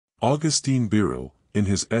Augustine Birrell, in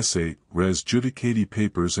his essay, Res Judicatæ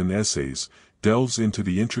Papers and Essays, delves into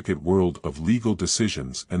the intricate world of legal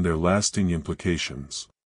decisions and their lasting implications.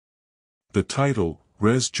 The title,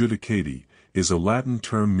 Res Judicatæ, is a Latin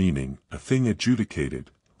term meaning, a thing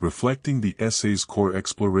adjudicated, reflecting the essay's core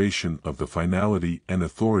exploration of the finality and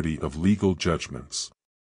authority of legal judgments.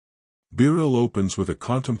 Birrell opens with a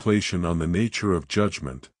contemplation on the nature of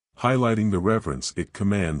judgment, highlighting the reverence it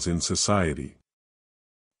commands in society.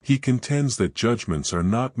 He contends that judgments are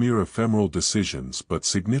not mere ephemeral decisions but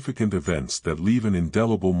significant events that leave an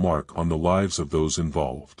indelible mark on the lives of those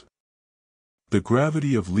involved. The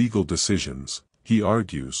gravity of legal decisions, he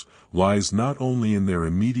argues, lies not only in their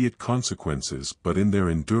immediate consequences but in their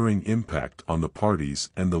enduring impact on the parties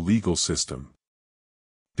and the legal system.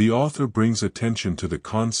 The author brings attention to the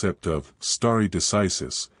concept of stare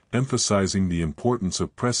decisis, emphasizing the importance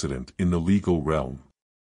of precedent in the legal realm.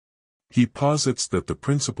 He posits that the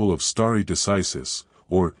principle of stare decisis,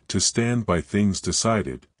 or to stand by things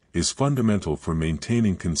decided, is fundamental for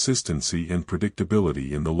maintaining consistency and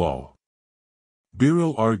predictability in the law.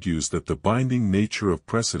 Birrell argues that the binding nature of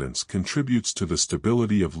precedents contributes to the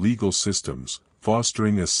stability of legal systems,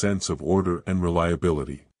 fostering a sense of order and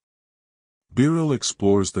reliability. Birrell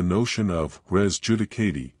explores the notion of res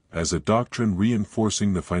judicatæ as a doctrine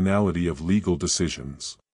reinforcing the finality of legal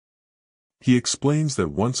decisions. He explains that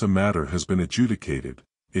once a matter has been adjudicated,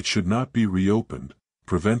 it should not be reopened,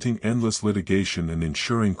 preventing endless litigation and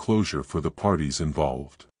ensuring closure for the parties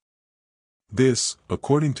involved. This,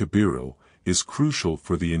 according to Birrell, is crucial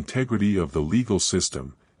for the integrity of the legal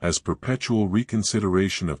system, as perpetual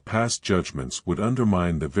reconsideration of past judgments would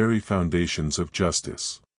undermine the very foundations of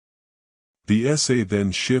justice. The essay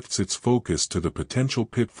then shifts its focus to the potential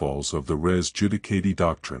pitfalls of the Res Judicatæ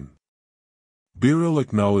doctrine. Birrell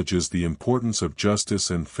acknowledges the importance of justice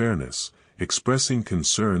and fairness, expressing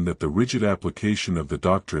concern that the rigid application of the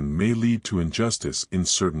doctrine may lead to injustice in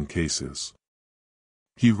certain cases.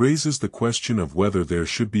 He raises the question of whether there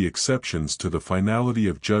should be exceptions to the finality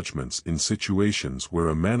of judgments in situations where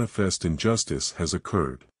a manifest injustice has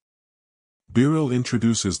occurred. Birrell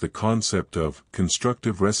introduces the concept of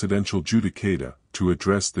constructive residential judicata to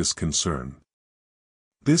address this concern.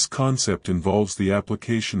 This concept involves the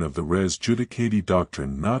application of the Res Judicatæ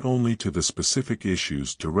doctrine not only to the specific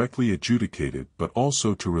issues directly adjudicated but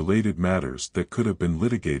also to related matters that could have been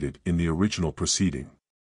litigated in the original proceeding.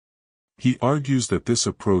 He argues that this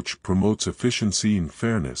approach promotes efficiency and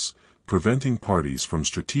fairness, preventing parties from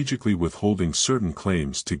strategically withholding certain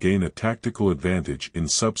claims to gain a tactical advantage in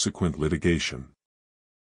subsequent litigation.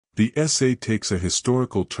 The essay takes a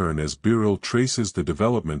historical turn as Birrell traces the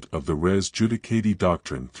development of the Res Judicatæ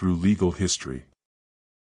doctrine through legal history.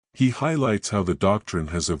 He highlights how the doctrine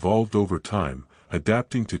has evolved over time,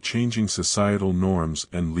 adapting to changing societal norms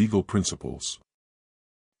and legal principles.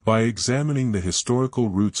 By examining the historical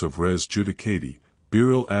roots of Res Judicatæ,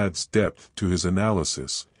 Birrell adds depth to his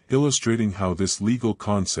analysis, illustrating how this legal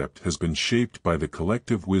concept has been shaped by the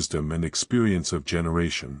collective wisdom and experience of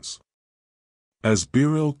generations. As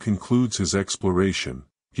Birrell concludes his exploration,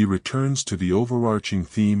 he returns to the overarching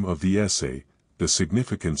theme of the essay, the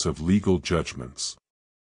significance of legal judgments.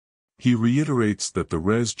 He reiterates that the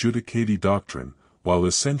Res Judicatæ doctrine, while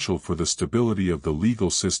essential for the stability of the legal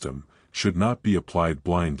system, should not be applied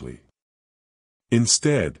blindly.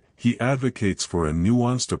 Instead, he advocates for a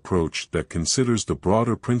nuanced approach that considers the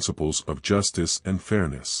broader principles of justice and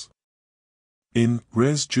fairness. In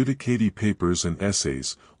Res Judicatæ Papers and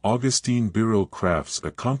Essays, Augustine Birrell crafts a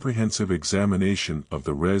comprehensive examination of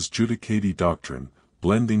the Res Judicatæ doctrine,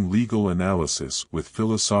 blending legal analysis with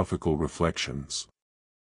philosophical reflections.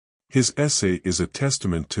 His essay is a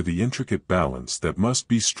testament to the intricate balance that must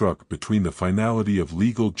be struck between the finality of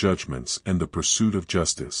legal judgments and the pursuit of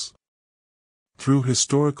justice. Through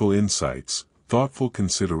historical insights, thoughtful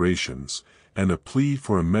considerations, and a plea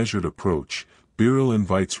for a measured approach, Birrell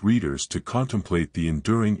invites readers to contemplate the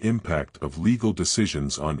enduring impact of legal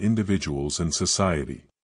decisions on individuals and society.